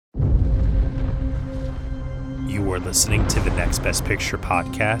You are listening to the Next Best Picture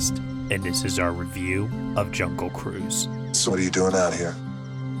podcast, and this is our review of Jungle Cruise. So what are you doing out here?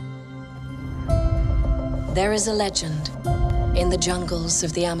 There is a legend in the jungles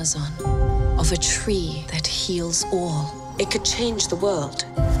of the Amazon of a tree that heals all. It could change the world,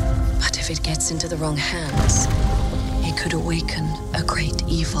 but if it gets into the wrong hands, it could awaken a great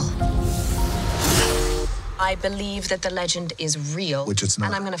evil. I believe that the legend is real. Which it's not.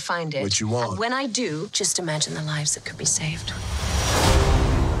 And I'm going to find it. Which you won't. And when I do, just imagine the lives that could be saved.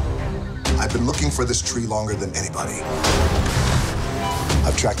 I've been looking for this tree longer than anybody.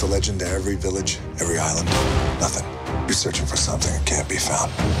 I've tracked the legend to every village, every island. Nothing. You're searching for something that can't be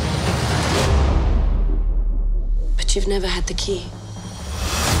found. But you've never had the key.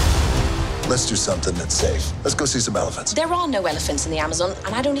 Let's do something that's safe. Let's go see some elephants. There are no elephants in the Amazon,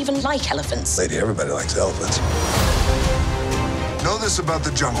 and I don't even like elephants. Lady, everybody likes elephants. Know this about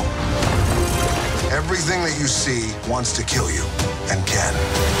the jungle. Everything that you see wants to kill you, and can.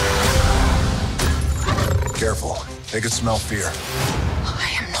 Careful. They could smell fear.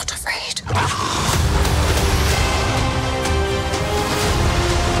 I am not afraid.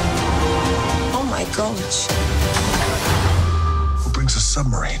 Oh my gosh. Who brings a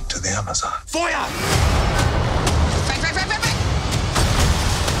submarine to the Amazon? Feuer! Right.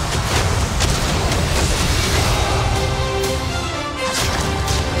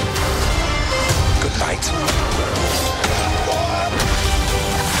 Good night.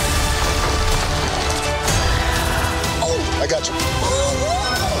 Oh, I got you.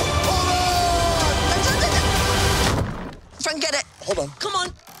 Frank, get it. Hold on. Come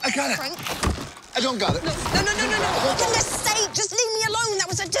on. I got it. Frank. I don't got it. No. For goodness sake, just leave me alone. That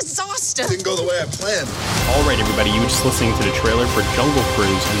was a disaster. Didn't go the way I planned. All right, everybody, you were just listening to the trailer for Jungle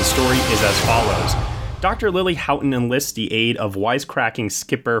Cruise, and the story is as follows. Dr. Lily Houghton enlists the aid of wisecracking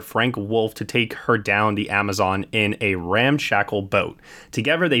skipper Frank Wolf to take her down the Amazon in a ramshackle boat.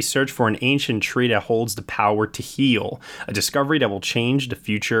 Together, they search for an ancient tree that holds the power to heal, a discovery that will change the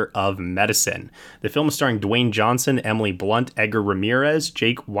future of medicine. The film is starring Dwayne Johnson, Emily Blunt, Edgar Ramirez,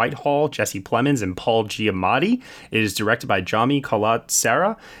 Jake Whitehall, Jesse Plemons, and Paul Giamatti. It is directed by Jaume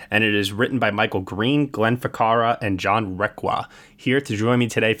Collet-Serra, and it is written by Michael Green, Glenn Ficarra, and John Requa. Here to join me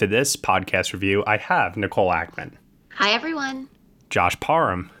today for this podcast review, I have Nicole Ackman. Hi, everyone. Josh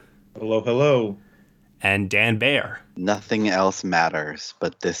Parham. Hello. And Dan Baer. Nothing else matters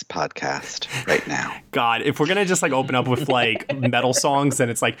but this podcast right now. God, if we're going to just open up with metal songs, then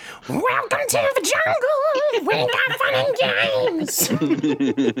it's welcome to the jungle. We got fun and games.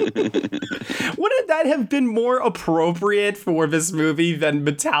 Wouldn't that have been more appropriate for this movie than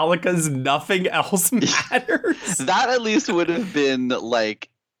Metallica's Nothing Else Matters? That at least would have been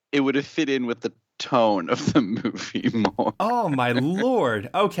it would have fit in with the tone of the movie more. Oh, my Lord.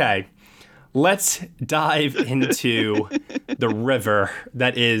 Okay. Let's dive into the river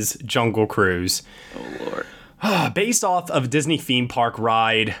that is Jungle Cruise. Oh, Lord. Based off of Disney theme park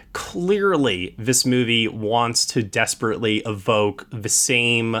ride, clearly this movie wants to desperately evoke the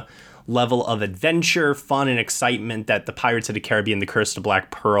same level of adventure, fun, and excitement that the Pirates of the Caribbean: The Curse of the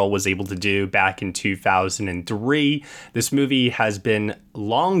Black Pearl was able to do back in 2003. This movie has been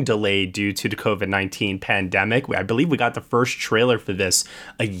long delayed due to the COVID-19 pandemic. I believe we got the first trailer for this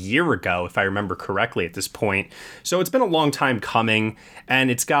a year ago, if I remember correctly at this point. So it's been a long time coming, and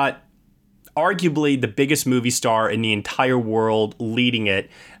it's got arguably the biggest movie star in the entire world leading it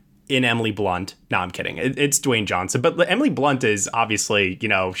in Emily Blunt. No, I'm kidding. It's Dwayne Johnson. But Emily Blunt is obviously,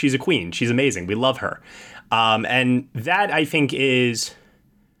 she's a queen. She's amazing. We love her. And that, I think, is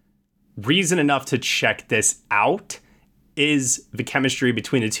reason enough to check this out, is the chemistry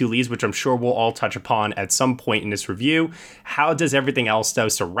between the two leads, which I'm sure we'll all touch upon at some point in this review. How does everything else, though,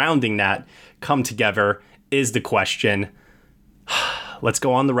 surrounding that come together is the question. Let's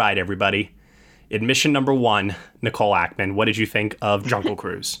go on the ride, everybody. Admission number 1, Nicole Ackman. What did you think of Jungle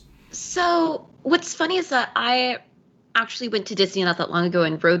Cruise? So what's funny is that I actually went to Disney not that long ago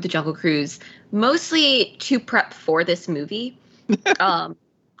and rode the Jungle Cruise, mostly to prep for this movie.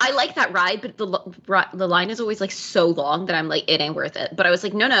 I like that ride, but the line is always so long that I'm it ain't worth it. But I was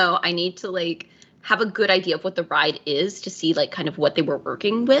no, I need to have a good idea of what the ride is to see kind of what they were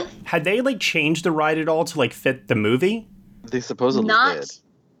working with. Had they changed the ride at all to fit the movie? They supposedly Not did.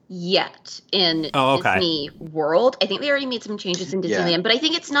 Yet in Disney World. I think they already made some changes in Disneyland, but I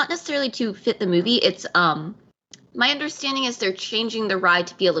think it's not necessarily to fit the movie. It's my understanding is they're changing the ride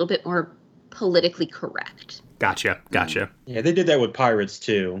to be a little bit more politically correct. Gotcha. Yeah, they did that with Pirates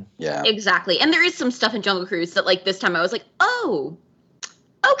too. Yeah. Exactly. And there is some stuff in Jungle Cruise that this time I was oh,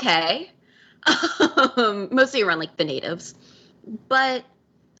 okay. Mostly around the natives. But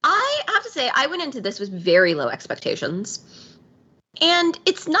I have to say, I went into this with very low expectations. And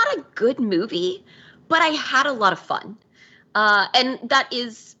it's not a good movie, but I had a lot of fun. And that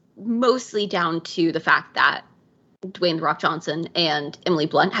is mostly down to the fact that Dwayne "The Rock" Johnson and Emily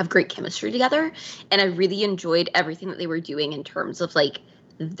Blunt have great chemistry together. And I really enjoyed everything that they were doing in terms of like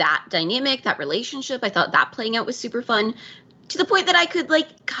that dynamic, that relationship. I thought that playing out was super fun, to the point that I could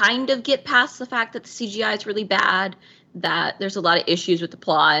like kind of get past the fact that the CGI is really bad, that there's a lot of issues with the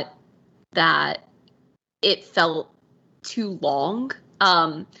plot, that it felt too long.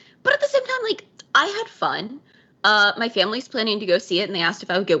 But at the same time, like, I had fun. My family's planning to go see it, and they asked if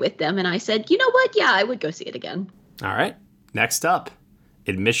I would go with them, and I said, you know what? Yeah, I would go see it again. All right. Next up,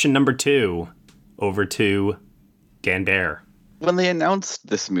 admission number 2, over to Ganbert. When they announced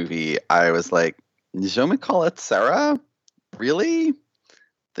this movie, I was like, Joe Sarah? Really?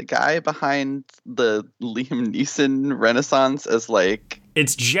 The guy behind the Liam Neeson renaissance as like...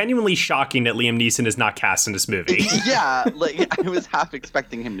 It's genuinely shocking that Liam Neeson is not cast in this movie. Yeah, like I was half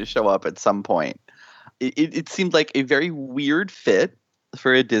expecting him to show up at some point. It seemed like a very weird fit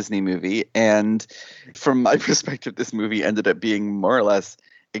for a Disney movie. And from my perspective, this movie ended up being more or less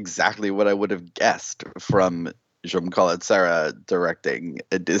exactly what I would have guessed from Jaume Collet-Serra directing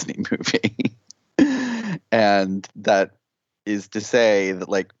a Disney movie. And that is to say that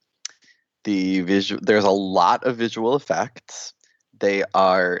like there's a lot of visual effects. They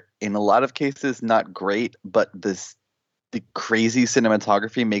are, in a lot of cases, not great, but the crazy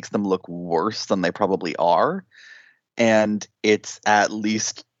cinematography makes them look worse than they probably are. And it's at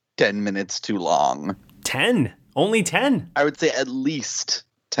least 10 minutes too long. 10? Only 10? I would say at least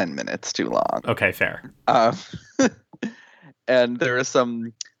 10 minutes too long. Okay, fair. And there are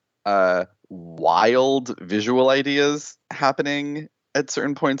some wild visual ideas happening at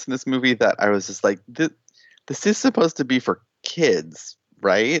certain points in this movie that I was just like, this is supposed to be for kids,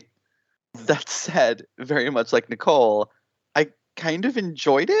 right? That said, very much like Nicole, I kind of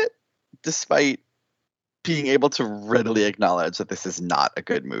enjoyed it, despite being able to readily acknowledge that this is not a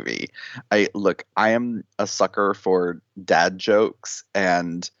good movie. I am a sucker for dad jokes,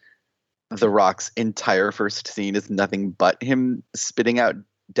 and The Rock's entire first scene is nothing but him spitting out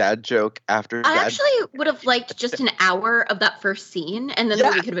dad joke after I actually would have liked just an hour of that first scene, and then the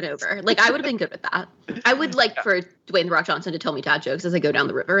movie could have been over. Like, I would have been good with that. I would like for Dwayne "The Rock" Johnson to tell me dad jokes as I go down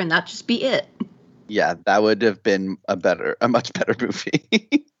the river, and that just be it. Yeah, that would have been a much better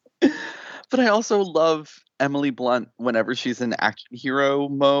movie. But I also love Emily Blunt whenever she's in action hero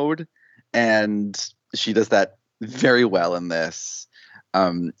mode, and she does that very well in this.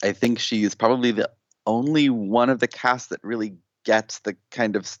 I think she's probably the only one of the cast that really gets the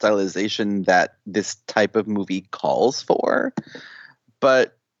kind of stylization that this type of movie calls for.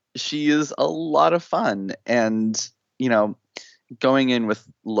 But she is a lot of fun, and going in with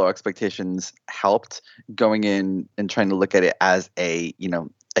low expectations helped. Going in and trying to look at it as a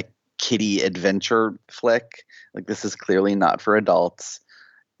kiddie adventure flick, like, this is clearly not for adults,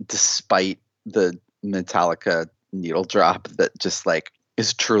 despite the Metallica needle drop that just like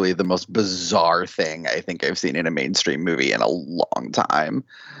is truly the most bizarre thing I think I've seen in a mainstream movie in a long time.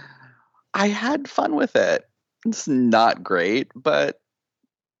 I had fun with it. It's not great, but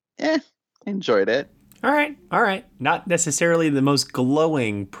enjoyed it. All right. Not necessarily the most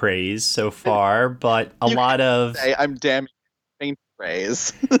glowing praise so far, but a lot of... I'm damn faint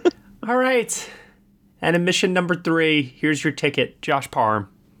praise. All right. And admission number 3, here's your ticket, Josh Parham.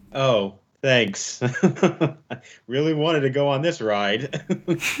 Oh, thanks. I really wanted to go on this ride.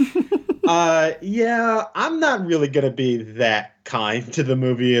 Yeah, I'm not really going to be that kind to the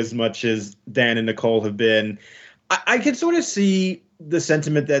movie as much as Dan and Nicole have been. I can sort of see the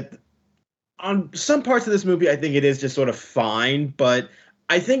sentiment that on some parts of this movie, I think it is just sort of fine. But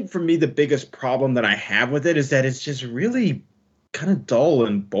I think for me, the biggest problem that I have with it is that it's just really kind of dull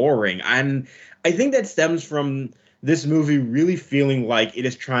and boring. And I think that stems from this movie really feeling like it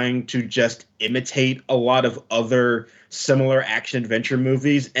is trying to just imitate a lot of other similar action adventure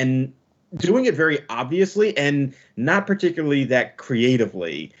movies and doing it very obviously and not particularly that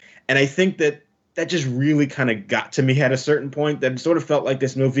creatively. And I think that just really kind of got to me at a certain point, that it sort of felt like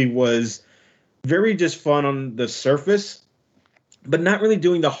this movie was very just fun on the surface, but not really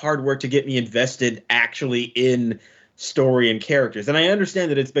doing the hard work to get me invested actually in story and characters. And I understand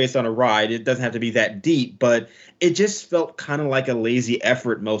that it's based on a ride. It doesn't have to be that deep, but it just felt kind of like a lazy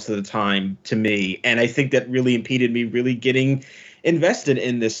effort most of the time to me. And I think that really impeded me really getting invested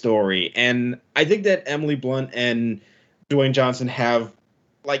in this story. And I think that Emily Blunt and Dwayne Johnson have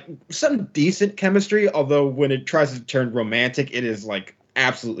like some decent chemistry, although when it tries to turn romantic, it is like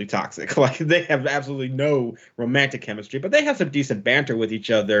absolutely toxic. Like, they have absolutely no romantic chemistry, but they have some decent banter with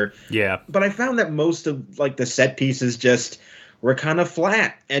each other. Yeah. But I found that most of like the set pieces just were kind of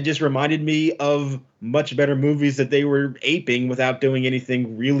flat and just reminded me of much better movies that they were aping without doing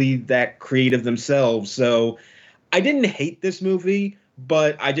anything really that creative themselves. So I didn't hate this movie,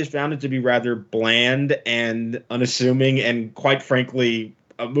 but I just found it to be rather bland and unassuming, and quite frankly,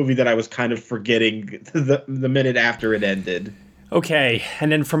 a movie that I was kind of forgetting the minute after it ended. Okay,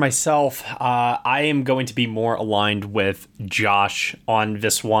 and then for myself, I am going to be more aligned with Josh on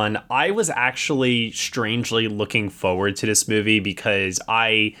this one. I was actually strangely looking forward to this movie because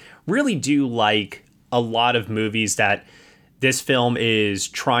I really do like a lot of movies that this film is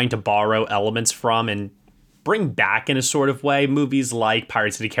trying to borrow elements from and bring back in a sort of way. Movies like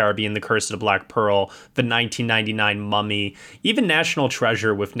Pirates of the Caribbean, The Curse of the Black Pearl, the 1999 Mummy, even National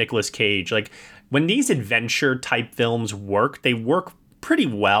Treasure with Nicolas Cage. Like, when these adventure type films work, they work pretty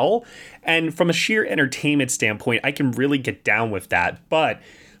well. And from a sheer entertainment standpoint, I can really get down with that. But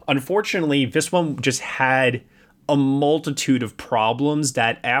unfortunately, this one just had a multitude of problems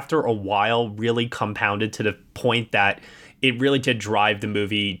that after a while really compounded to the point that it really did drive the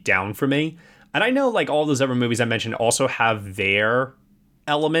movie down for me. And I know like all those other movies I mentioned also have their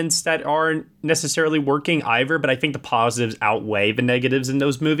elements that aren't necessarily working either, but I think the positives outweigh the negatives in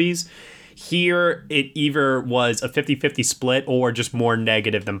those movies. Here, it either was a 50-50 split or just more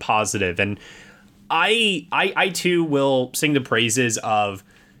negative than positive. And I too will sing the praises of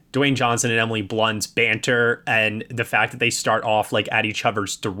Dwayne Johnson and Emily Blunt's banter and the fact that they start off like at each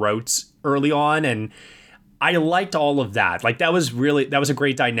other's throats early on. And I liked all of that. Like, that was a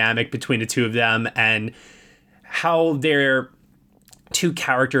great dynamic between the two of them, and how their two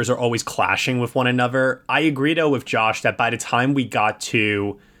characters are always clashing with one another. I agree though with Josh that by the time we got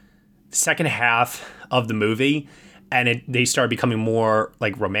to second half of the movie and they started becoming more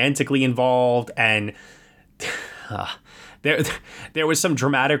like romantically involved, and there was some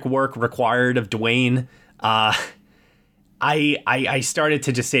dramatic work required of Dwayne. I started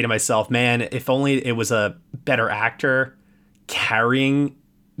to just say to myself, man, if only it was a better actor carrying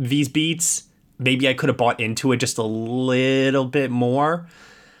these beats, maybe I could have bought into it just a little bit more.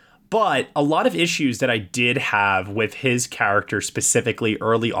 But a lot of issues that I did have with his character specifically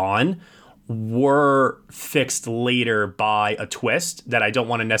early on were fixed later by a twist that I don't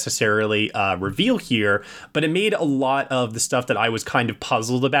want to necessarily reveal here, but it made a lot of the stuff that I was kind of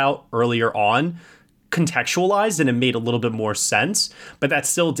puzzled about earlier on contextualized, and it made a little bit more sense. But that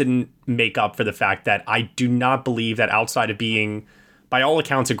still didn't make up for the fact that I do not believe that outside of being, by all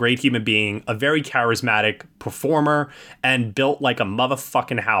accounts, a great human being, a very charismatic performer, and built like a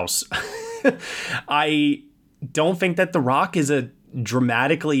motherfucking house, I don't think that The Rock is a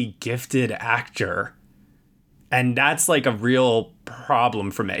dramatically gifted actor. And that's like a real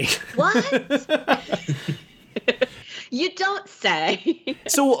problem for me. What? You don't say.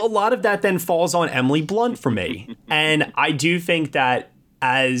 So a lot of that then falls on Emily Blunt for me. And I do think that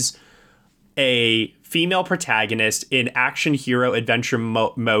as a female protagonist in action hero adventure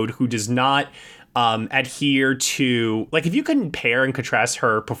mode who does not adhere to, like, if you compare and contrast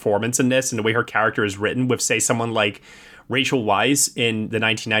her performance in this and the way her character is written with, say, someone like Rachel Weisz in the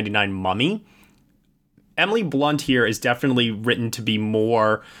 1999 Mummy, Emily Blunt here is definitely written to be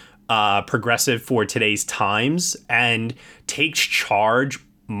more progressive for today's times and takes charge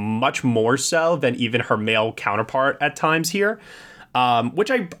much more so than even her male counterpart at times here, which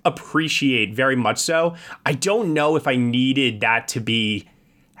I appreciate very much so. I don't know if I needed that to be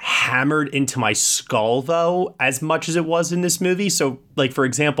hammered into my skull, though, as much as it was in this movie. So, like, for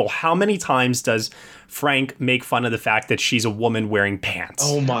example, how many times does Frank make fun of the fact that she's a woman wearing pants?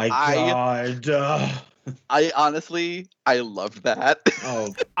 Oh my God. I honestly, I love that.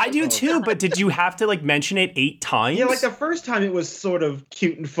 Oh, I do too, but did you have to like mention it 8 times? yeah, like the first time it was sort of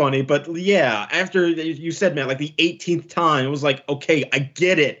cute and funny, but yeah, after you said, man, like the 18th time, it was like, okay, I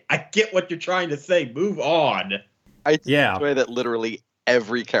get it. I get what you're trying to say. Move on. I enjoy that literally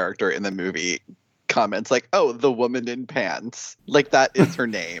every character in the movie comments like, oh, the woman in pants. Like, that is her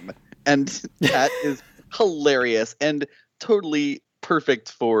name. And that is hilarious and totally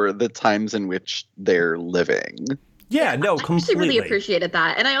perfect for the times in which they're living. Yeah, no, completely. I actually really appreciated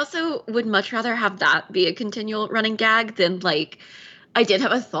that. And I also would much rather have that be a continual running gag than, like, I did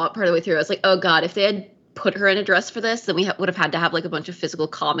have a thought part of the way through. I was like, oh God, if they had put her in a dress for this, then we would have had to have like a bunch of physical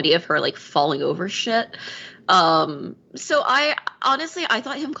comedy of her like falling over shit. So I honestly, I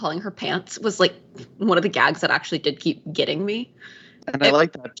thought him calling her pants was like one of the gags that actually did keep getting me. And I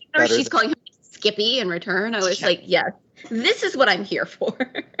like that. Or she's calling him Skippy in return. I was like, yes, this is what I'm here for.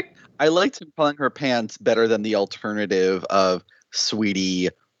 I liked him calling her pants better than the alternative of Sweetie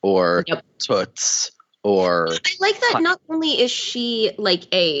or Yep. Toots or I like that not only is she like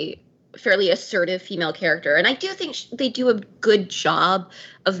a fairly assertive female character, and I do think they do a good job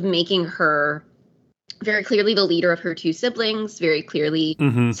of making her very clearly the leader of her two siblings, very clearly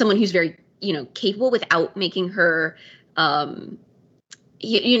someone who's very, capable without making her,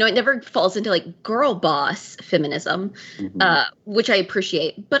 it never falls into like girl boss feminism, which I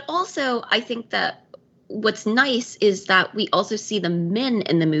appreciate. But also, I think that what's nice is that we also see the men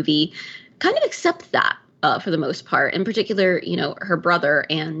in the movie kind of accept that for the most part. In particular, her brother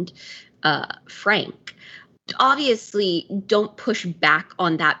and Frank obviously don't push back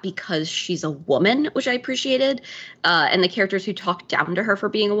on that because she's a woman, which I appreciated. And the characters who talk down to her for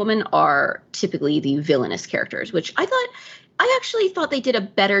being a woman are typically the villainous characters, which I actually thought they did a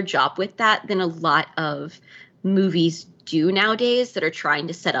better job with that than a lot of movies do nowadays that are trying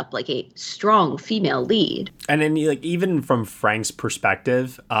to set up like a strong female lead. And then even from Frank's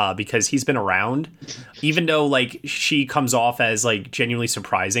perspective, because he's been around, even though like she comes off as like genuinely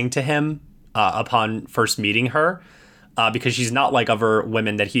surprising to him upon first meeting her, because she's not like other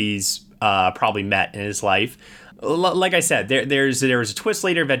women that he's probably met in his life. Like I said, there's a twist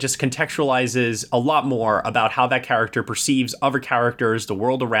later that just contextualizes a lot more about how that character perceives other characters, the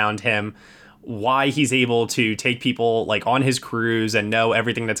world around him, why he's able to take people like on his cruise and know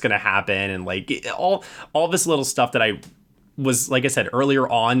everything that's going to happen, and like all this little stuff that I was, like I said earlier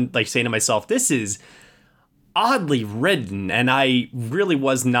on, like saying to myself, this is oddly written, and I really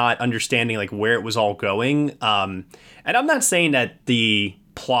was not understanding like where it was all going. And I'm not saying that the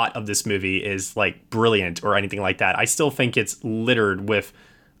plot of this movie is like brilliant or anything like that. I still think it's littered with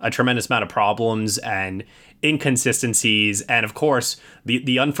a tremendous amount of problems and inconsistencies, and of course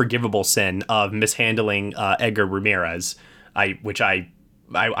the unforgivable sin of mishandling Edgar Ramirez, which I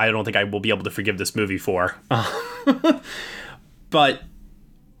don't think I will be able to forgive this movie for. But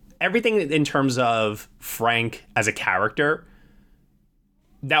everything in terms of Frank as a character,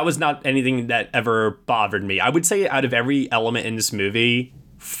 that was not anything that ever bothered me. I would say out of every element in this movie,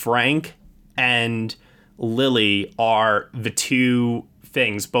 Frank and Lily are the two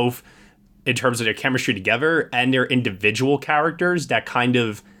things, both in terms of their chemistry together and their individual characters, that kind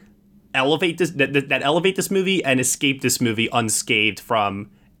of elevate this that elevate this movie and escape this movie unscathed from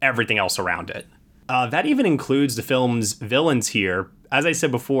everything else around it. That even includes the film's villains here. As I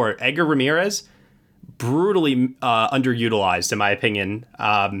said before, Edgar Ramirez, brutally underutilized in my opinion.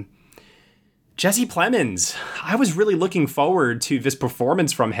 Jesse Plemons, I was really looking forward to this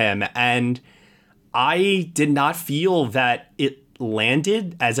performance from him, and I did not feel that it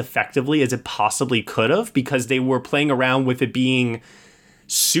landed as effectively as it possibly could have, because they were playing around with it being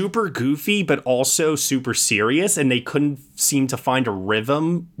super goofy but also super serious, and they couldn't seem to find a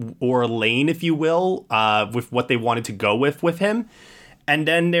rhythm or a lane, if you will, with what they wanted to go with him. And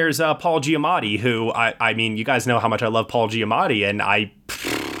then there's Paul Giamatti, who I mean, you guys know how much I love Paul Giamatti, and I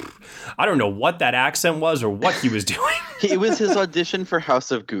don't know what that accent was or what he was doing. It was his audition for House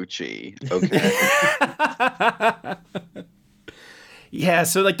of Gucci. Okay. Yeah,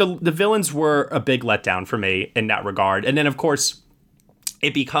 so like the villains were a big letdown for me in that regard. And then, of course,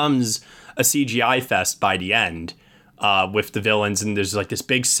 it becomes a CGI fest by the end with the villains. And there's like this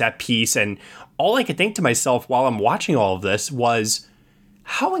big set piece. And all I could think to myself while I'm watching all of this was,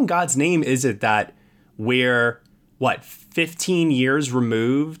 how in God's name is it that we're, 15 years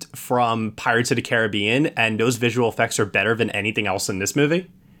removed from Pirates of the Caribbean, and those visual effects are better than anything else in this movie?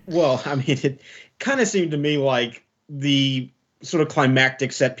 Well, I mean, it kind of seemed to me like the sort of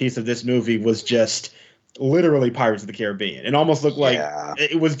climactic set piece of this movie was just literally Pirates of the Caribbean. It almost looked like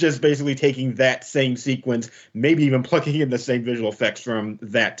it was just basically taking that same sequence, maybe even plugging in the same visual effects from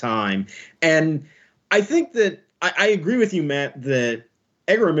that time. And I think that I agree with you, Matt, that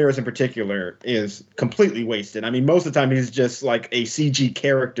Edgar Ramirez in particular is completely wasted. I mean, most of the time he's just like a CG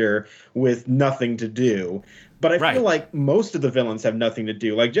character with nothing to do. But I feel like most of the villains have nothing to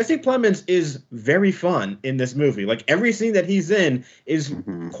do. Like, Jesse Plemons is very fun in this movie. Like, every scene that he's in is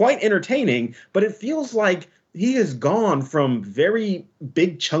quite entertaining, but it feels like he is gone from very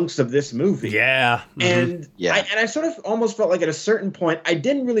big chunks of this movie. Yeah. And I sort of almost felt like at a certain point, I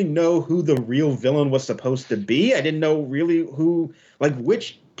didn't really know who the real villain was supposed to be. I didn't know really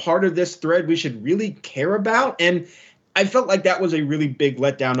which part of this thread we should really care about. And I felt like that was a really big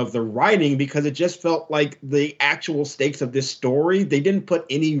letdown of the writing, because it just felt like the actual stakes of this story, they didn't put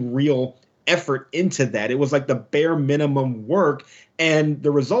any real effort into that. It was like the bare minimum work. And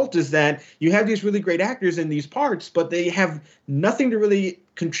the result is that you have these really great actors in these parts, but they have nothing to really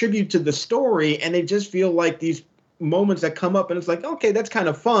contribute to the story. And they just feel like these moments that come up and it's like, okay, that's kind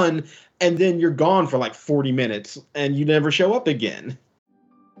of fun. And then you're gone for like 40 minutes and you never show up again.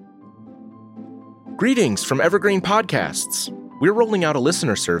 Greetings from Evergreen Podcasts. We're rolling out a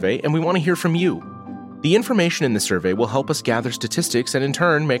listener survey and we want to hear from you. The information in the survey will help us gather statistics and in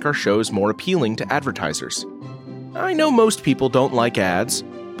turn make our shows more appealing to advertisers. I know most people don't like ads,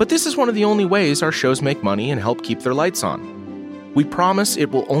 but this is one of the only ways our shows make money and help keep their lights on. We promise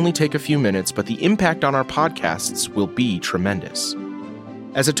it will only take a few minutes, but the impact on our podcasts will be tremendous.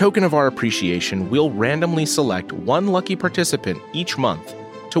 As a token of our appreciation, we'll randomly select one lucky participant each month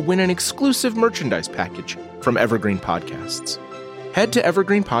to win an exclusive merchandise package from Evergreen Podcasts. Head to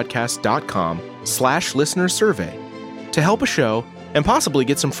evergreenpodcast.com/listenersurvey to help a show and possibly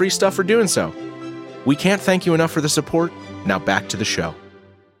get some free stuff for doing so. We can't thank you enough for the support. Now back to the show.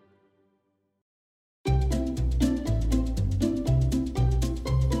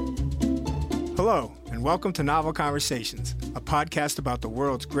 Hello, and welcome to Novel Conversations, a podcast about the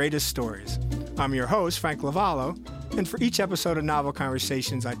world's greatest stories. I'm your host, Frank Lavallo, and for each episode of Novel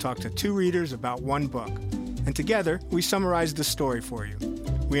Conversations, I talk to two readers about one book. And together, we summarize the story for you.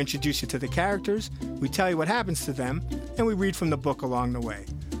 We introduce you to the characters, we tell you what happens to them, and we read from the book along the way.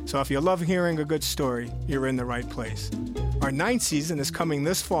 So if you love hearing a good story, you're in the right place. Our 9th season is coming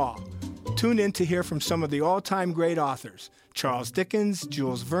this fall. Tune in to hear from some of the all-time great authors, Charles Dickens,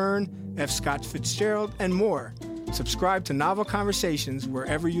 Jules Verne, F. Scott Fitzgerald, and more. Subscribe to Novel Conversations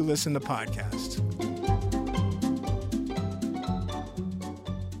wherever you listen to podcasts.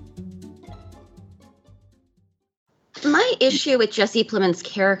 My issue with Jesse Plemons'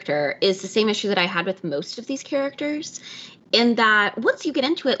 character is the same issue that I had with most of these characters, in that once you get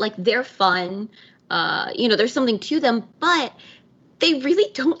into it, like, they're fun, there's something to them, but they really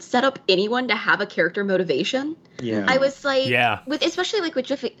don't set up anyone to have a character motivation. Yeah. I was like, Yeah. especially with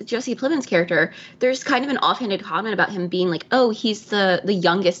Jesse Plemons' character, there's kind of an offhanded comment about him being like, oh, he's the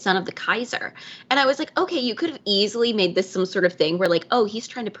youngest son of the Kaiser. And I was like, okay, you could have easily made this some sort of thing where, like, oh, he's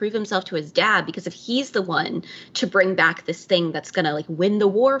trying to prove himself to his dad, because if he's the one to bring back this thing that's going to, like, win the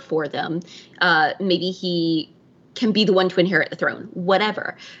war for them, maybe he can be the one to inherit the throne,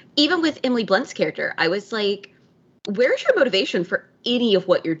 whatever. Even with Emily Blunt's character, I was like, where's your motivation for any of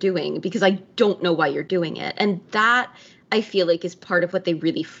what you're doing? Because I don't know why you're doing it. And that, I feel like, is part of what they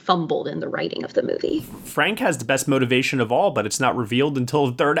really fumbled in the writing of the movie. Frank has the best motivation of all, but it's not revealed until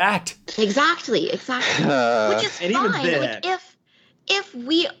the third act. Exactly. Which is And even fine. then- Like, if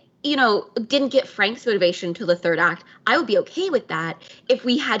we, didn't get Frank's motivation until the third act, I would be okay with that if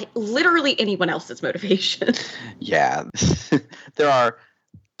we had literally anyone else's motivation. Yeah. There are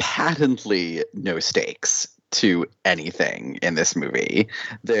patently no stakes to anything in this movie.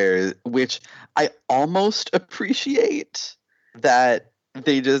 Which I almost appreciate, that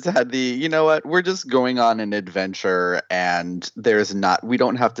they just had we're just going on an adventure and we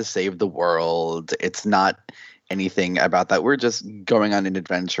don't have to save the world. It's not anything about that. We're just going on an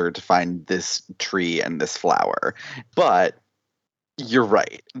adventure to find this tree and this flower. But you're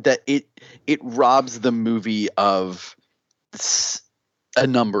right that it robs the movie of a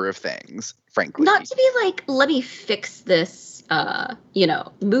number of things, frankly. Not to be like, let me fix this,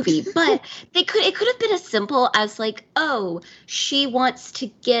 movie, but it could have been as simple as, like, oh, she wants to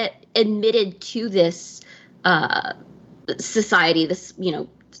get admitted to this society, this,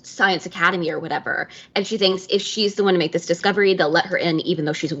 science academy or whatever, and she thinks if she's the one to make this discovery, they'll let her in even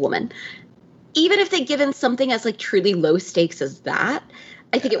though she's a woman. Even if they'd given something as, like, truly low stakes as that,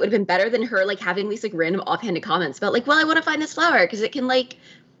 I think it would have been better than her, like, having these, like, random offhanded comments about, like, well, I want to find this flower because it can, like,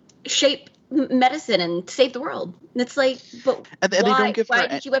 shape medicine and save the world. And it's like, but and why? They don't give why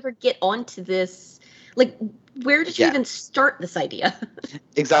did you ever get onto this? Like, where did you even start this idea?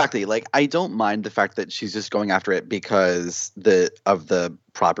 Exactly. Like, I don't mind the fact that she's just going after it because of the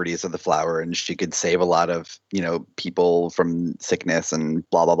properties of the flower, and she could save a lot of, people from sickness and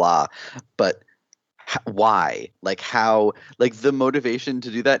blah, blah, blah. But why? Like, how? Like, the motivation to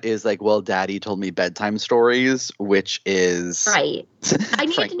do that is like, well, Daddy told me bedtime stories, which is right. I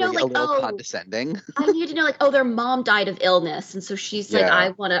need to know, like, a little condescending. I need to know, like, oh, their mom died of illness, and so she's like,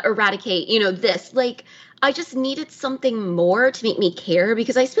 I want to eradicate, this. Like, I just needed something more to make me care,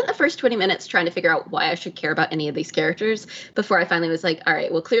 because I spent the first 20 minutes trying to figure out why I should care about any of these characters before I finally was like, all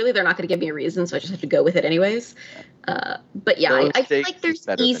right, well, clearly they're not going to give me a reason, so I just have to go with it anyways. But yeah, I feel like there's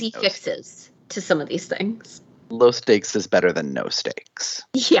easy fixes to some of these things. Low stakes is better than no stakes.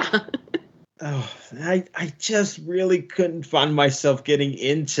 Yeah. Oh, I just really couldn't find myself getting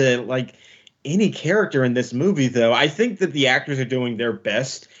into, like, any character in this movie, though. I think that the actors are doing their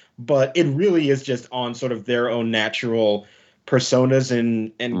best, but it really is just on sort of their own natural personas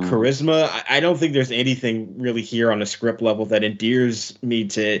and charisma. I don't think there's anything really here on a script level that endears me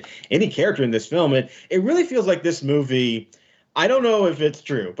to any character in this film. It really feels like this movie, I don't know if it's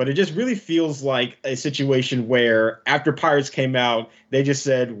true, but it just really feels like a situation where after Pirates came out, they just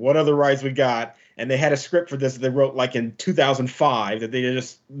said, what other rides we got? And they had a script for this that they wrote like in 2005 that they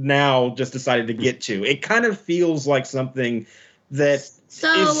just decided to get to. It kind of feels like something that is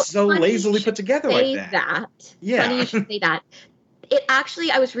so lazily put together like that. Yeah. Funny you should say that. It actually,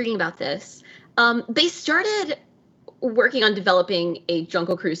 I was reading about this. They started working on developing a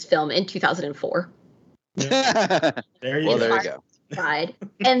Jungle Cruise film in 2004. Yeah. There you go.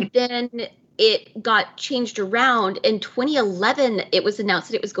 And then it got changed around. In 2011, it was announced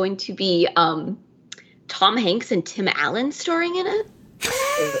that it was going to be Tom Hanks and Tim Allen starring in it.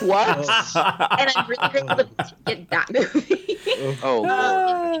 What? And I'm really looking to get that movie.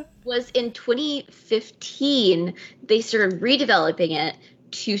 It was in 2015, they started redeveloping it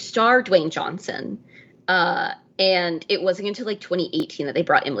to star Dwayne Johnson. And it wasn't until like 2018 that they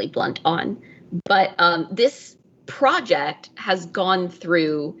brought Emily Blunt on. But this project has gone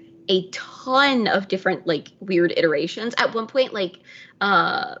through a ton of different like weird iterations. At one point, like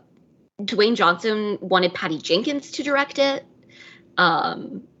Dwayne Johnson wanted Patty Jenkins to direct it.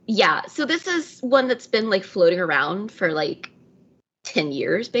 So this is one that's been like floating around for like 10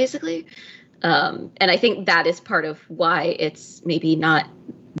 years basically. And I think that is part of why it's maybe not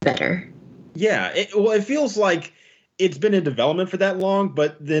better. Yeah, it feels like it's been in development for that long,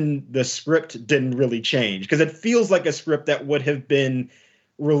 but then the script didn't really change because it feels like a script that would have been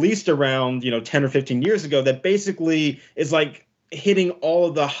released around, 10 or 15 years ago that basically is like hitting all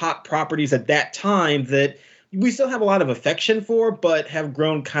of the hot properties at that time that we still have a lot of affection for, but have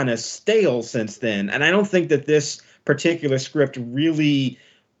grown kind of stale since then. And I don't think that this particular script really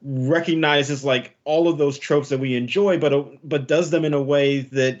recognizes like all of those tropes that we enjoy, but does them in a way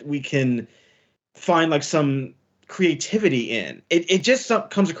that we can find like some creativity in. It just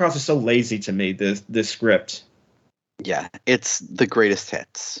comes across as so lazy to me, this script. Yeah, it's the greatest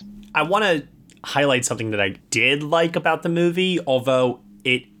hits. I want to highlight something that I did like about the movie, although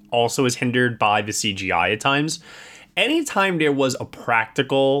it also is hindered by the CGI at times. Anytime there was a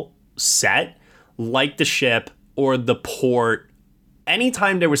practical set, like the ship or the port,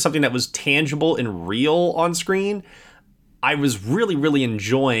 anytime there was something that was tangible and real on screen, I was really, really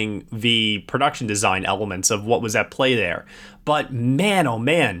enjoying the production design elements of what was at play there. But man, oh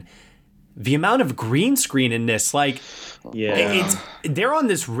man, the amount of green screen in this, like, they're on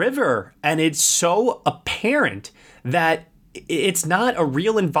this river and it's so apparent that it's not a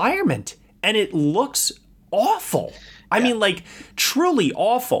real environment and it looks awful. I mean, like, truly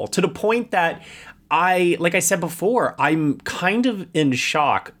awful, to the point that like I said before, I'm kind of in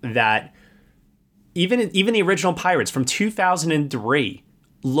shock that even the original Pirates from 2003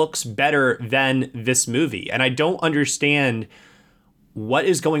 looks better than this movie. And I don't understand what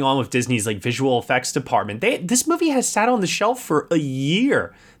is going on with Disney's like visual effects department. This movie has sat on the shelf for a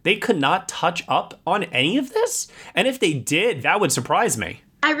year. They could not touch up on any of this. And if they did, that would surprise me.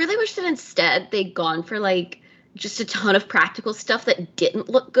 I really wish that instead they'd gone for like just a ton of practical stuff that didn't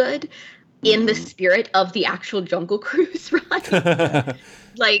look good in the spirit of the actual Jungle Cruise ride.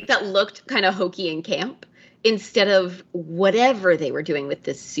 Like that looked kind of hokey and camp instead of whatever they were doing with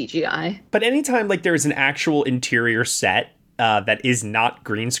this CGI. But anytime like there's an actual interior set that is not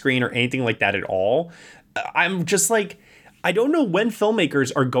green screen or anything like that at all, I'm just like, I don't know when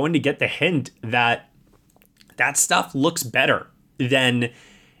filmmakers are going to get the hint that that stuff looks better than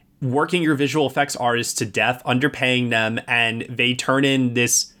working your visual effects artists to death, underpaying them, and they turn in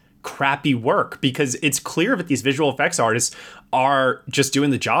this crappy work, because it's clear that these visual effects artists are just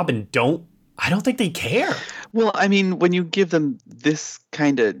doing the job and I don't think they care. Well, I mean, when you give them this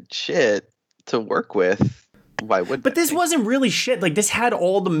kind of shit to work with, why would But this wasn't really shit. Like, this had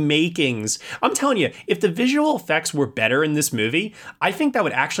all the makings. I'm telling you, if the visual effects were better in this movie, I think that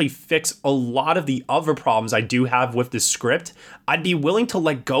would actually fix a lot of the other problems I do have with the script. I'd be willing to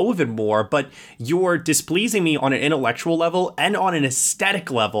let go of it more, but you're displeasing me on an intellectual level and on an aesthetic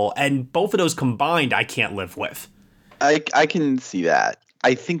level, and both of those combined I can't live with. I can see that.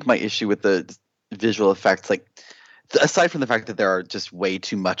 I think my issue with the visual effects, like, aside from the fact that there are just way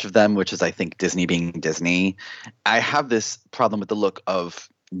too much of them, which is, I think, Disney being Disney, I have this problem with the look of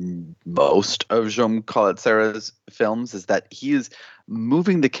most of Jaume Collet-Serra's films, is that he is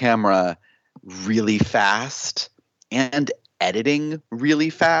moving the camera really fast and editing really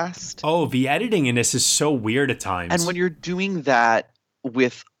fast. Oh, the editing in this is so weird at times. And when you're doing that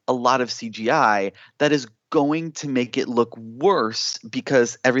with a lot of CGI, that is going to make it look worse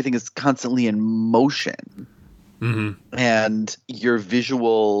because everything is constantly in motion. And the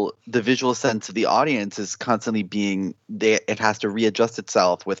visual sense of the audience is constantly it has to readjust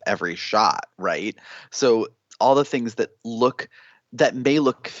itself with every shot, right? So all the things that may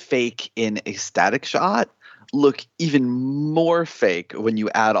look fake in a static shot look even more fake when you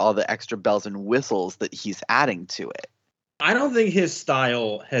add all the extra bells and whistles that he's adding to it. I don't think his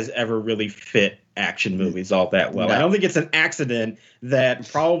style has ever really fit action movies all that well. No. I don't think it's an accident that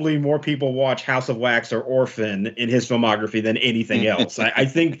probably more people watch House of Wax or Orphan in his filmography than anything else. I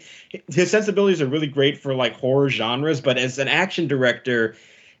think his sensibilities are really great for like horror genres, but as an action director,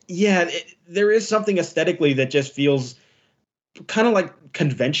 there is something aesthetically that just feels kind of like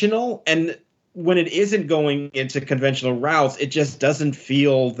conventional. And when it isn't going into conventional routes, it just doesn't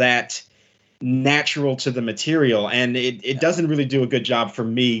feel that natural to the material, and it doesn't really do a good job for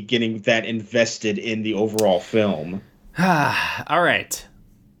me getting that invested in the overall film. All right,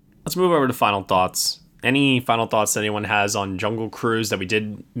 let's move over to final thoughts. Any final thoughts that anyone has on Jungle Cruise that we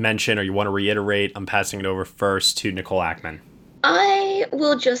did mention or you want to reiterate? I'm passing it over first to Nicole Ackman. I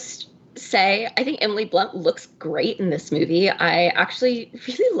will just say I think Emily Blunt looks great in this movie. I actually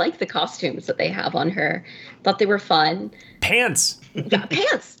really like the costumes that they have on her. Thought they were fun. Pants. Yeah,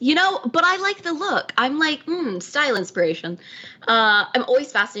 pants, but I like the look. I'm like, style inspiration. I'm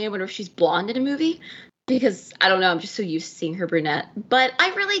always fascinated whenever she's blonde in a movie because I don't know, I'm just so used to seeing her brunette. But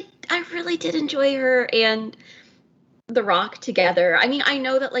I really did enjoy her and The Rock together. I mean, I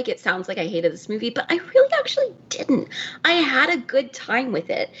know that like it sounds like I hated this movie, but I really actually didn't. I had a good time with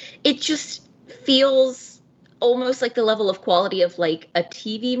it. It just feels almost like the level of quality of like a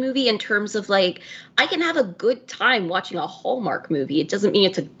TV movie in terms of like I can have a good time watching a Hallmark movie. It doesn't mean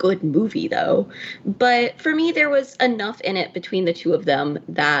it's a good movie though. But for me, there was enough in it between the two of them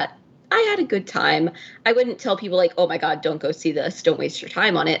that I had a good time. I wouldn't tell people like, oh my God, don't go see this. Don't waste your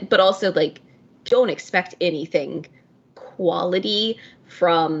time on it. But also like, don't expect anything quality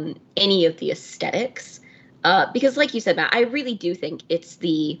from any of the aesthetics. Because like you said, Matt, I really do think it's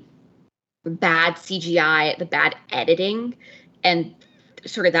the bad CGI, the bad editing, and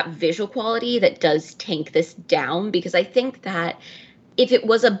sort of that visual quality that does tank this down. Because I think that if it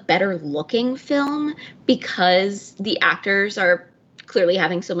was a better looking film, because the actors are clearly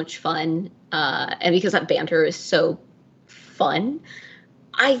having so much fun, and because that banter is so fun,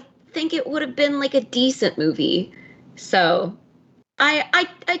 I think it would have been like a decent movie. So I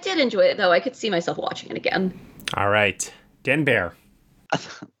did enjoy it, though. I could see myself watching it again. All right. Dan Baer.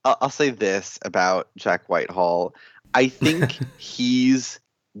 I'll say this about Jack Whitehall. I think he's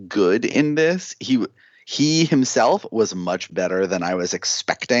good in this. He himself was much better than I was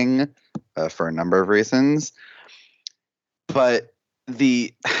expecting for a number of reasons. But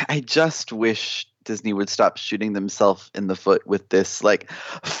I just wish Disney would stop shooting themselves in the foot with this like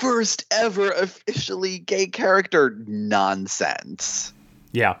first ever officially gay character nonsense.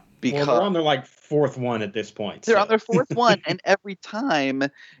 Yeah. Because they're on their like fourth one at this point. They're on their fourth one, and every time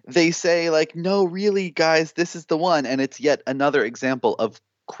they say like, no, really, guys, this is the one, and it's yet another example of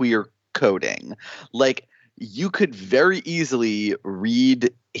queer coding. Like, you could very easily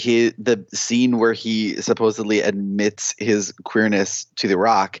read the scene where he supposedly admits his queerness to The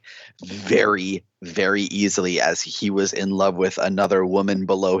Rock very, very easily as he was in love with another woman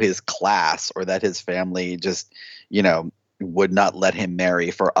below his class, or that his family just, would not let him marry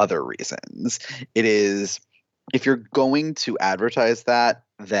for other reasons. It is, if you're going to advertise that,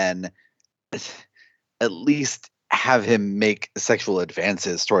 then at least have him make sexual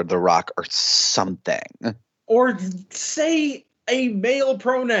advances toward The Rock or something. Or say a male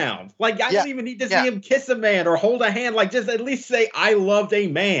pronoun. Like, I don't even need to see him kiss a man or hold a hand. Like, just at least say, I loved a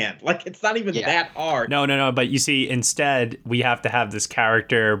man. Like, it's not even that hard. No. But you see, instead, we have to have this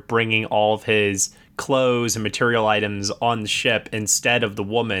character bringing all of his clothes and material items on the ship instead of the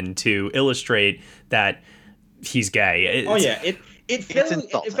woman to illustrate that he's gay. It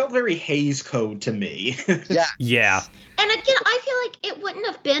felt very Hays Code to me. Yeah. And again, I feel like it wouldn't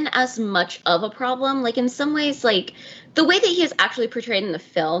have been as much of a problem. Like, in some ways, like, the way that he is actually portrayed in the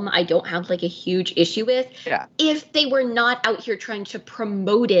film, I don't have, like, a huge issue with. Yeah. If they were not out here trying to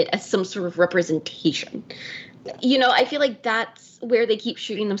promote it as some sort of representation. I feel like that's where they keep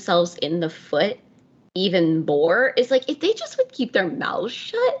shooting themselves in the foot even more. Is like, if they just would keep their mouths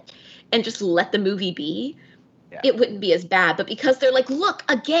shut and just let the movie be, it wouldn't be as bad. But because they're like, look,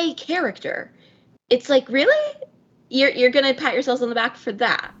 a gay character, it's like, really? You're gonna pat yourselves on the back for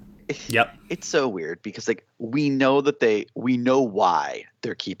that? Yep. It's so weird because like we know why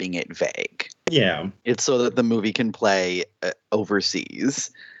they're keeping it vague. Yeah. It's so that the movie can play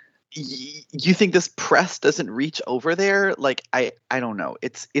overseas. you think this press doesn't reach over there? Like, I don't know.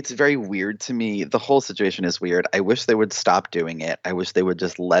 It's very weird to me. The whole situation is weird. I wish they would stop doing it. I wish they would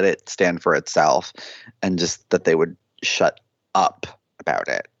just let it stand for itself, and just that they would shut up about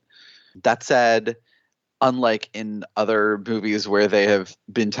it. That said, unlike in other movies where they have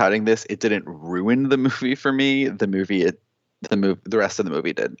been touting this, it didn't ruin the movie for me. The rest of the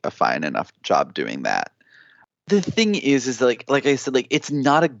movie did a fine enough job doing that. The thing is like I said, like, it's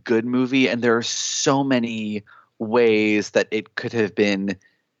not a good movie, and there are so many ways that it could have been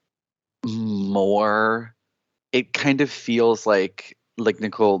more. It kind of feels like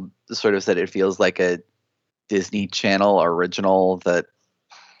Nicole sort of said, it feels like a Disney Channel original that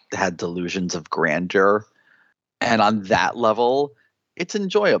had delusions of grandeur. And on that level, it's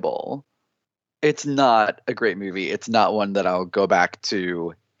enjoyable. It's not a great movie. It's not one that I'll go back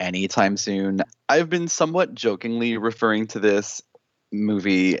to anytime soon. I've been somewhat jokingly referring to this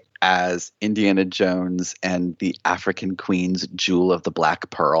movie as Indiana Jones and the African Queen's Jewel of the Black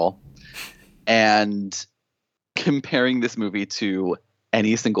Pearl. And comparing this movie to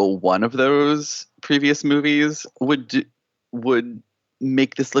any single one of those previous movies would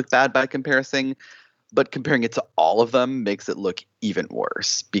make this look bad by comparison. But comparing it to all of them makes it look even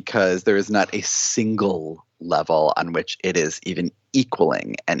worse, because there is not a single level on which it is even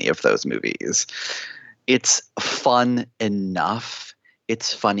equaling any of those movies. It's fun enough.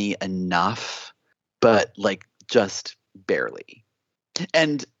 It's funny enough, but like just barely.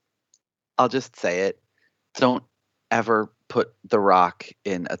 And I'll just say it. Don't ever put The Rock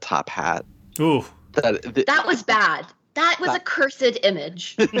in a top hat. Ooh. That was bad. That was a cursed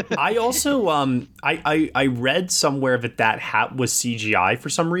image. I also I read somewhere that hat was CGI for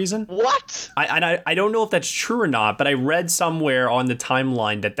some reason. What? I don't know if that's true or not, but I read somewhere on the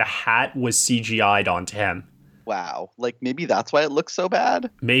timeline that the hat was CGI'd onto him. Wow. Like, maybe that's why it looks so bad?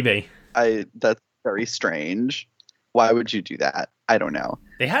 Maybe. That's very strange. Why would you do that? I don't know.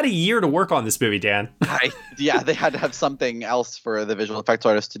 They had a year to work on this movie, Dan. Yeah, they had to have something else for the visual effects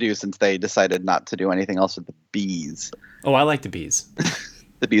artist to do, since they decided not to do anything else with the bees. Oh, I like the bees.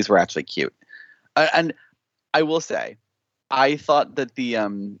 The bees were actually cute. And I will say, I thought that the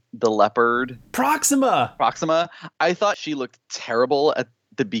leopard... Proxima, I thought she looked terrible at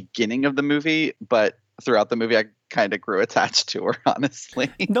the beginning of the movie, but throughout the movie, I kind of grew attached to her, honestly.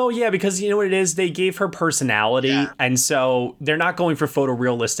 No, yeah, because you know what it is? They gave her personality, and so they're not going for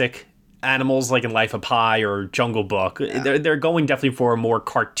photorealistic animals like in Life of Pi or Jungle Book. Yeah. They're going definitely for a more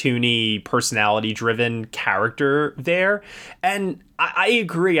cartoony, personality-driven character there. And I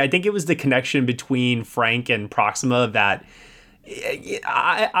agree. I think it was the connection between Frank and Proxima that...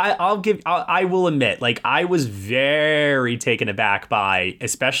 I will admit, like, I was very taken aback by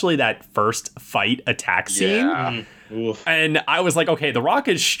especially that first fight attack scene. Yeah. And I was like, okay, The Rock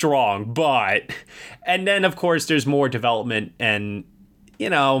is strong, but... And then, of course, there's more development, and,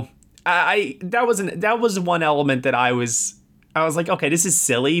 you know, that was one element that I was like, okay, this is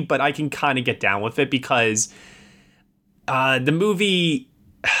silly, but I can kind of get down with it, because the movie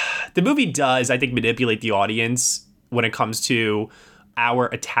does, I think, manipulate the audience when it comes to our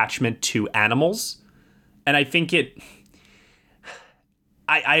attachment to animals. And I think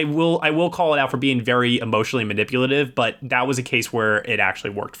I will call it out for being very emotionally manipulative, but that was a case where it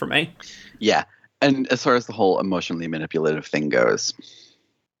actually worked for me. Yeah. And as far as the whole emotionally manipulative thing goes,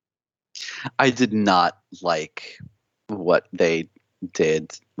 I did not like what they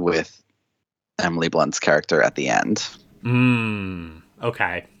did with Emily Blunt's character at the end.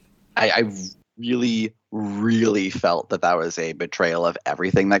 Okay. I really felt that was a betrayal of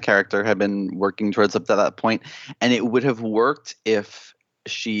everything that character had been working towards up to that point. And it would have worked if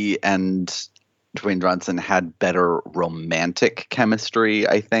she and Dwayne Johnson had better romantic chemistry,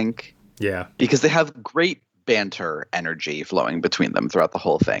 I think. Yeah. Because they have great banter energy flowing between them throughout the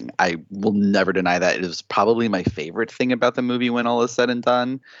whole thing. I will never deny that. It is probably my favorite thing about the movie when all is said and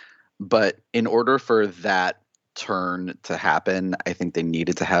done. But in order for that turn to happen, I think they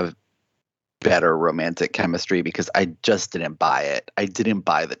needed to have better romantic chemistry, because I just didn't buy it. I didn't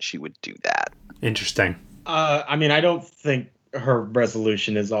buy that she would do that. Interesting. I mean, I don't think her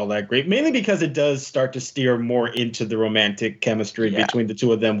resolution is all that great, mainly because it does start to steer more into the romantic chemistry between the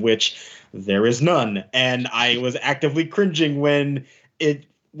two of them, which there is none. And I was actively cringing when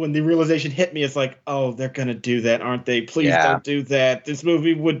the realization hit me. It's like, oh, they're going to do that, aren't they? Please don't do that. This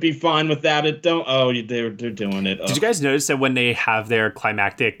movie would be fine without it. Don't. Oh, they're doing it. Did you guys notice that when they have their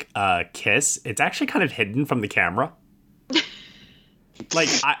climactic kiss, it's actually kind of hidden from the camera? Like,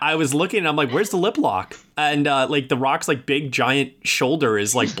 I was looking and I'm like, where's the lip lock? And like The Rock's like big giant shoulder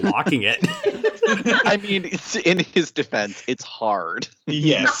is like blocking it. I mean, it's, in his defense, it's hard.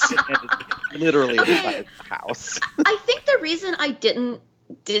 Yes. And it's literally inside his house. I think the reason I didn't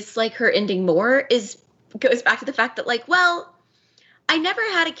dislike her ending more goes back to the fact that, like, well, I never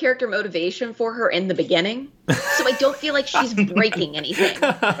had a character motivation for her in the beginning, so I don't feel like she's breaking anything.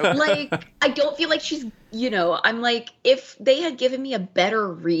 Like, I don't feel like she's, I'm like, if they had given me a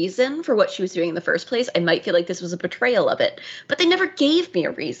better reason for what she was doing in the first place, I might feel like this was a betrayal of it. But they never gave me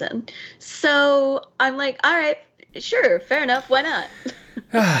a reason. So I'm like, all right, sure, fair enough, why not?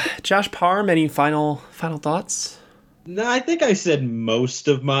 Josh Parham, any final thoughts? No, I think I said most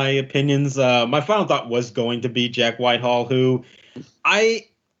of my opinions. My final thought was going to be Jack Whitehall, who I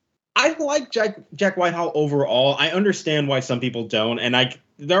like Jack Whitehall overall. I understand why some people don't, and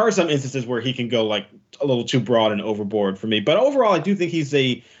there are some instances where he can go like a little too broad and overboard for me. But overall, I do think he's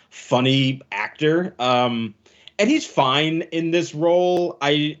a funny actor, and he's fine in this role.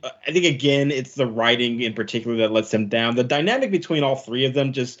 I think again, it's the writing in particular that lets him down. The dynamic between all three of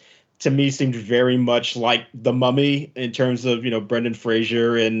them just, to me, seemed very much like The Mummy in terms of Brendan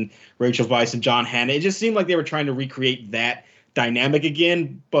Fraser and Rachel Weisz and John Hannah. It just seemed like they were trying to recreate that dynamic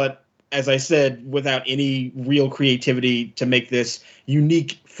again, but as I said, without any real creativity to make this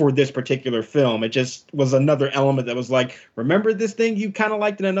unique for this particular film. It just was another element that was like, remember this thing you kind of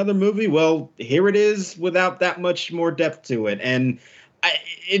liked in another movie? Well, here it is without that much more depth to it. And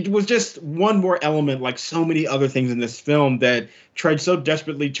it was just one more element, like so many other things in this film, that tried so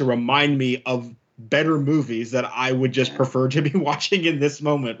desperately to remind me of better movies that I would just prefer to be watching in this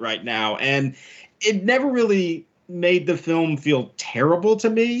moment right now. And it never really made the film feel terrible to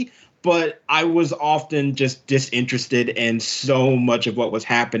me, but I was often just disinterested in so much of what was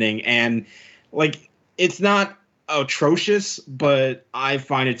happening. And like, it's not atrocious, but I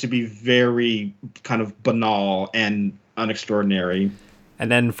find it to be very kind of banal and unextraordinary. And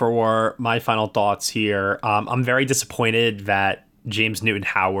then for my final thoughts here, I'm very disappointed that James Newton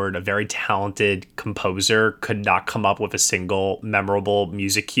Howard, a very talented composer, could not come up with a single memorable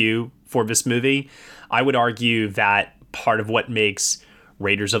music cue for this movie. I would argue that part of what makes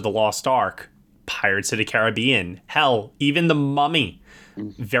Raiders of the Lost Ark, Pirates of the Caribbean, hell, even The Mummy,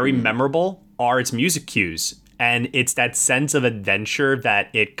 very memorable are its music cues. And it's that sense of adventure that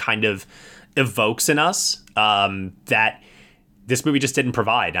it kind of evokes in us that this movie just didn't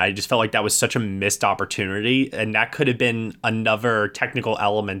provide. I just felt like that was such a missed opportunity. And that could have been another technical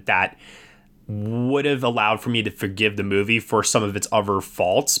element that would have allowed for me to forgive the movie for some of its other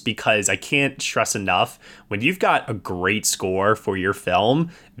faults, because I can't stress enough, when you've got a great score for your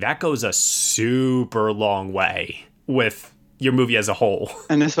film, that goes a super long way with your movie as a whole.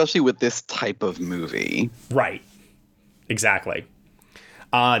 And especially with this type of movie. Right. Exactly.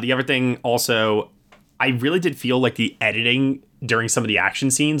 The other thing also, I really did feel like the editing during some of the action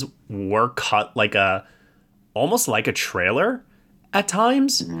scenes were cut like almost like a trailer at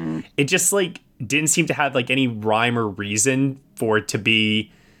times. It just like didn't seem to have like any rhyme or reason for it to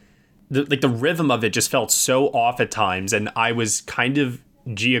be the rhythm of it just felt so off at times, and I was kind of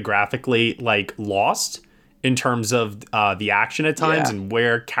geographically like lost in terms of the action at times and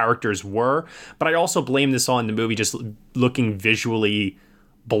where characters were. But I also blame this on the movie just looking visually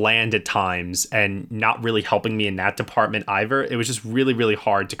bland at times and not really helping me in that department either. It was just really, really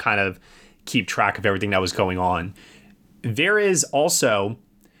hard to kind of keep track of everything that was going on. There is also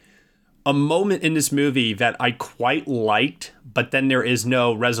a moment in this movie that I quite liked, but then there is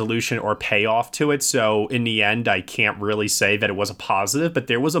no resolution or payoff to it. So in the end, I can't really say that it was a positive, but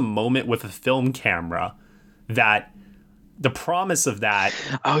there was a moment with a film camera that the promise of that.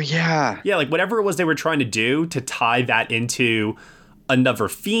 Oh, yeah. Yeah, like whatever it was they were trying to do to tie that into another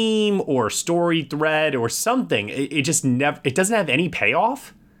theme or story thread or something. It just it doesn't have any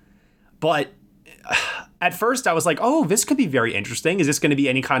payoff. But at first I was like, oh, this could be very interesting. Is this going to be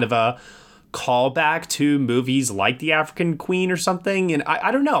any kind of a callback to movies like The African Queen or something? And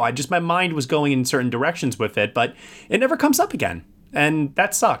I don't know. My mind was going in certain directions with it, but it never comes up again. And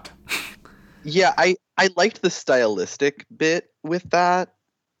that sucked. Yeah, I liked the stylistic bit with that.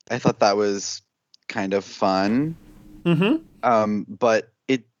 I thought that was kind of fun. Mm-hmm. But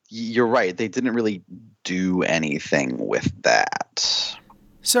you're right. They didn't really do anything with that.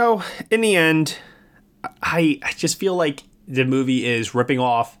 So in the end, I just feel like the movie is ripping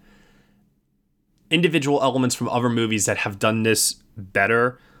off individual elements from other movies that have done this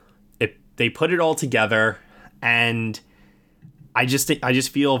better. They put it all together, and I just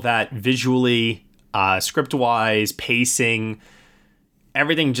feel that visually, script-wise, pacing,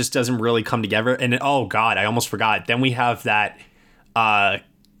 everything just doesn't really come together. And oh god, I almost forgot. Then we have that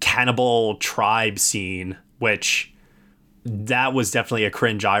cannibal tribe scene, which that was definitely a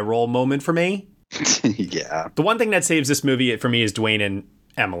cringe eye roll moment for me. Yeah. The one thing that saves this movie for me is Dwayne and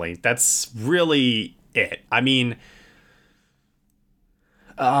Emily. That's really it. I mean,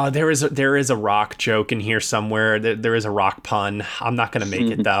 there is a rock joke in here somewhere. There is a rock pun. I'm not going to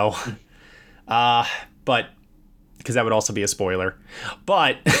make it though. But because that would also be a spoiler.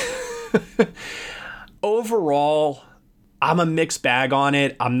 But overall, I'm a mixed bag on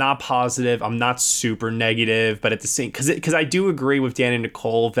it. I'm not positive. I'm not super negative, but at the same, because I do agree with Dan and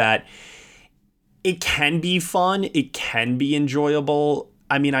Nicole that it can be fun. It can be enjoyable.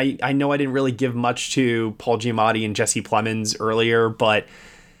 I mean, I know I didn't really give much to Paul Giamatti and Jesse Plemons earlier, but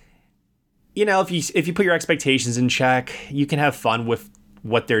you know, if you put your expectations in check, you can have fun with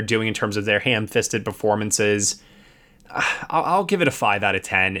what they're doing in terms of their ham-fisted performances. I'll give it a 5 out of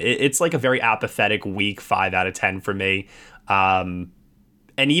 10. It's like a very apathetic, weak 5 out of 10 for me. And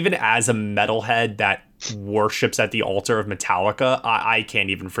even as a metalhead that worships at the altar of Metallica, I can't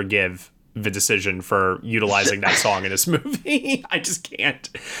even forgive the decision for utilizing that song in this movie. I just can't.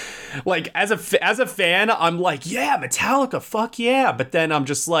 Like, as a fan, I'm like, yeah, Metallica, fuck yeah. But then I'm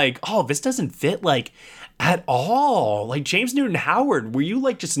just like, oh, this doesn't fit, like, at all. Like, James Newton Howard, were you,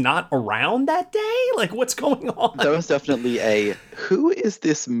 like, just not around that day? Like, what's going on? That was definitely a who is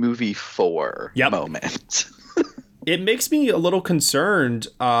this movie for moment. It makes me a little concerned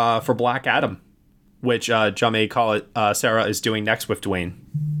for Black Adam, which John May call it Sarah is doing next with Dwayne.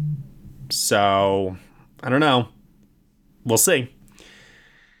 So, I don't know. We'll see.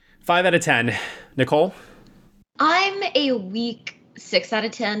 5 out of 10. Nicole? I'm a weak 6 out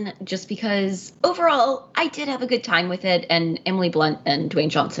of 10 just because overall I did have a good time with it, and Emily Blunt and Dwayne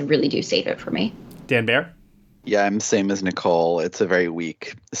Johnson really do save it for me. Dan Baer? Yeah, I'm same as Nicole. It's a very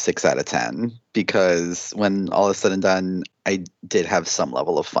weak 6 out of 10 because when all is said and done, I did have some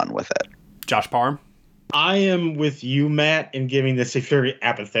level of fun with it. Josh Parham? I am with you, Matt, in giving this a very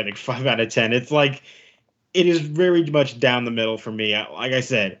apathetic 5 out of 10. It's like, it is very much down the middle for me. Like I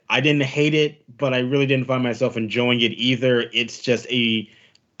said, I didn't hate it, but I really didn't find myself enjoying it either. It's just an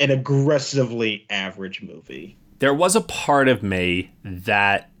aggressively average movie. There was a part of me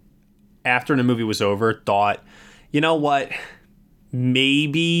that, after the movie was over, thought, you know what?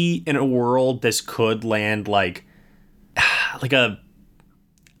 Maybe in a world this could land like a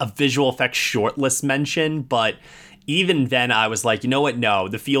visual effects shortlist mention, but even then I was like, you know what? No,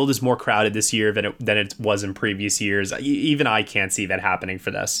 the field is more crowded this year than it was in previous years. Even I can't see that happening for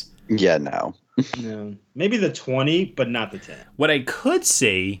this. Yeah, no. No. Maybe the 20, but not the 10. What I could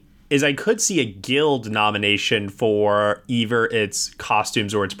see is I could see a Guild nomination for either its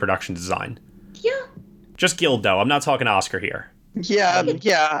costumes or its production design. Yeah. Just Guild, though. I'm not talking Oscar here. Yeah,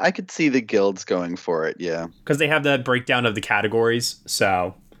 I could see the guilds going for it, yeah. Because they have the breakdown of the categories,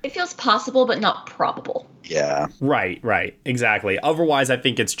 so... It feels possible, but not probable. Yeah. Right. Exactly. Otherwise, I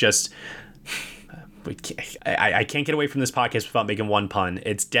think it's just... I can't get away from this podcast without making one pun.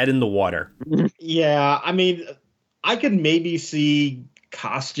 It's dead in the water. Yeah, I mean, I could maybe see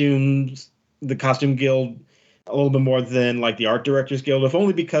the Costume Guild, a little bit more than like the Art Directors Guild, if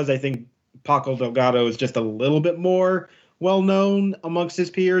only because I think Paco Delgado is just a little bit more well-known amongst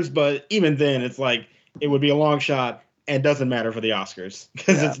his peers. But even then, it's like, it would be a long shot. And doesn't matter for the Oscars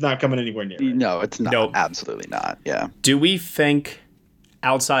because it's not coming anywhere near it. No, it's not. Nope. Absolutely not. Yeah. Do we think,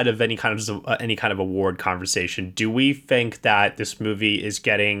 outside of any kind of award conversation, do we think that this movie is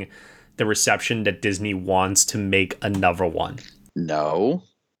getting the reception that Disney wants to make another one? No.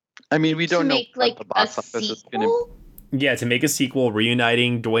 I mean, we don't know make like what the box a office is sequel. Yeah, to make a sequel,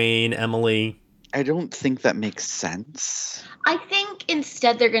 reuniting Dwayne, Emily. I don't think that makes sense. I think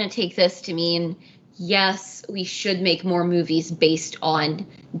instead they're going to take this to mean, yes, we should make more movies based on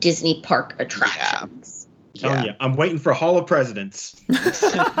Disney park attractions. Oh, yeah. I'm waiting for Hall of Presidents. You know,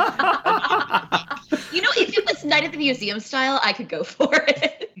 if it was Night at the Museum style, I could go for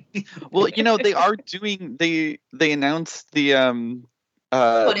it. Well, you know, they are doing, they announced the,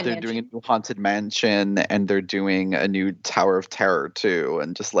 they're doing a new Haunted Mansion and they're doing a new Tower of Terror too.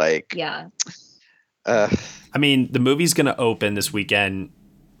 And just like, yeah. I mean, the movie's going to open this weekend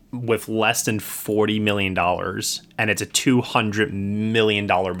with less than $40 million, and it's a $200 million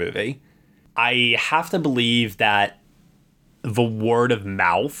movie. I have to believe that the word of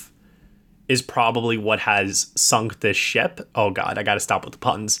mouth is probably what has sunk this ship. Oh, God, I got to stop with the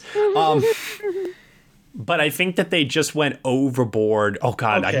puns. But I think that they just went overboard. Oh,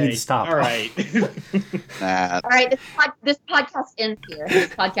 God, okay. I need to stop. All right. All right, this podcast ends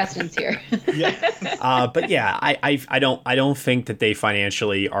here. Yeah. But yeah, I don't think that they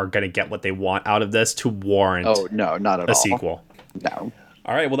financially are going to get what they want out of this to warrant oh, no, not at all. a sequel. No.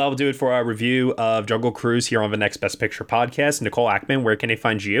 All right, well, that will do it for our review of Jungle Cruise here on the Next Best Picture podcast. Nicole Ackman, where can they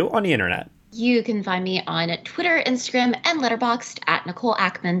find you on the internet? You can find me on Twitter, Instagram, and Letterboxd at Nicole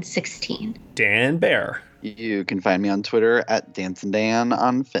Ackman 16. Dan Baer. You can find me on Twitter at DanceandDan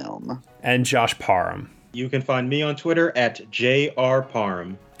on film. And Josh Parham. You can find me on Twitter at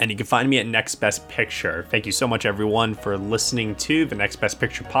JRParham. And you can find me at Next Best Picture. Thank you so much, everyone, for listening to the Next Best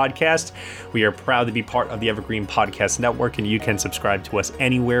Picture podcast. We are proud to be part of the Evergreen Podcast Network, and you can subscribe to us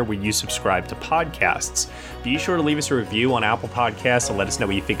anywhere where you subscribe to podcasts. Be sure to leave us a review on Apple Podcasts and let us know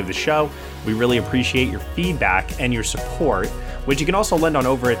what you think of the show. We really appreciate your feedback and your support, which you can also lend on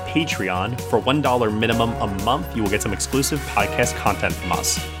over at Patreon. For $1 minimum a month, you will get some exclusive podcast content from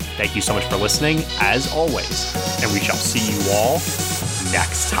us. Thank you so much for listening, as always, and we shall see you all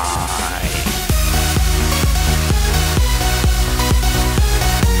next time.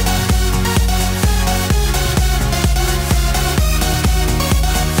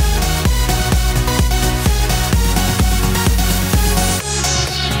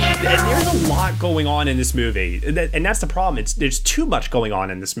 And there's a lot going on in this movie, and that's the problem. There's too much going on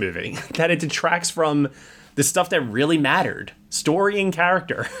in this movie that it detracts from the stuff that really mattered. Story and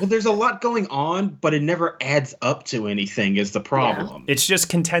character. Well, there's a lot going on, but it never adds up to anything is the problem. It's just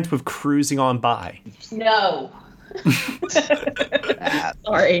content with cruising on by. No.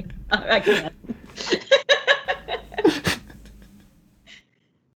 Sorry. I can't.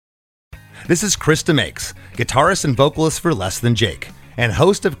 This is Krista Makes, guitarist and vocalist for Less Than Jake, and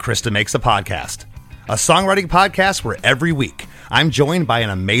host of Krista Makes a Podcast, a songwriting podcast where every week I'm joined by an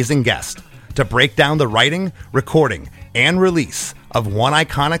amazing guest to break down the writing, recording, and release of one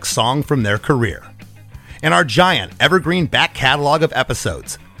iconic song from their career. In our giant evergreen back catalog of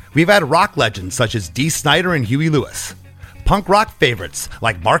episodes, we've had rock legends such as Dee Snider and Huey Lewis, punk rock favorites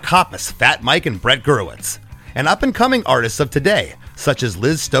like Mark Hoppus, Fat Mike, and Brett Gurewitz, and up-and-coming artists of today such as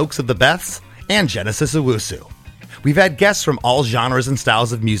Liz Stokes of the Beths and Genesis Owusu. We've had guests from all genres and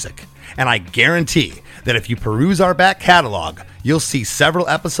styles of music, and I guarantee that if you peruse our back catalog, you'll see several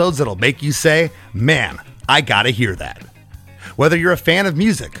episodes that'll make you say, man, I gotta hear that. Whether you're a fan of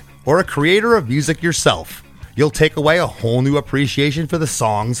music or a creator of music yourself, you'll take away a whole new appreciation for the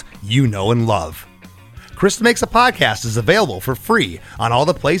songs you know and love. Krista Makes a Podcast is available for free on all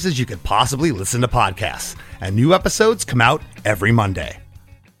the places you could possibly listen to podcasts, and new episodes come out every Monday.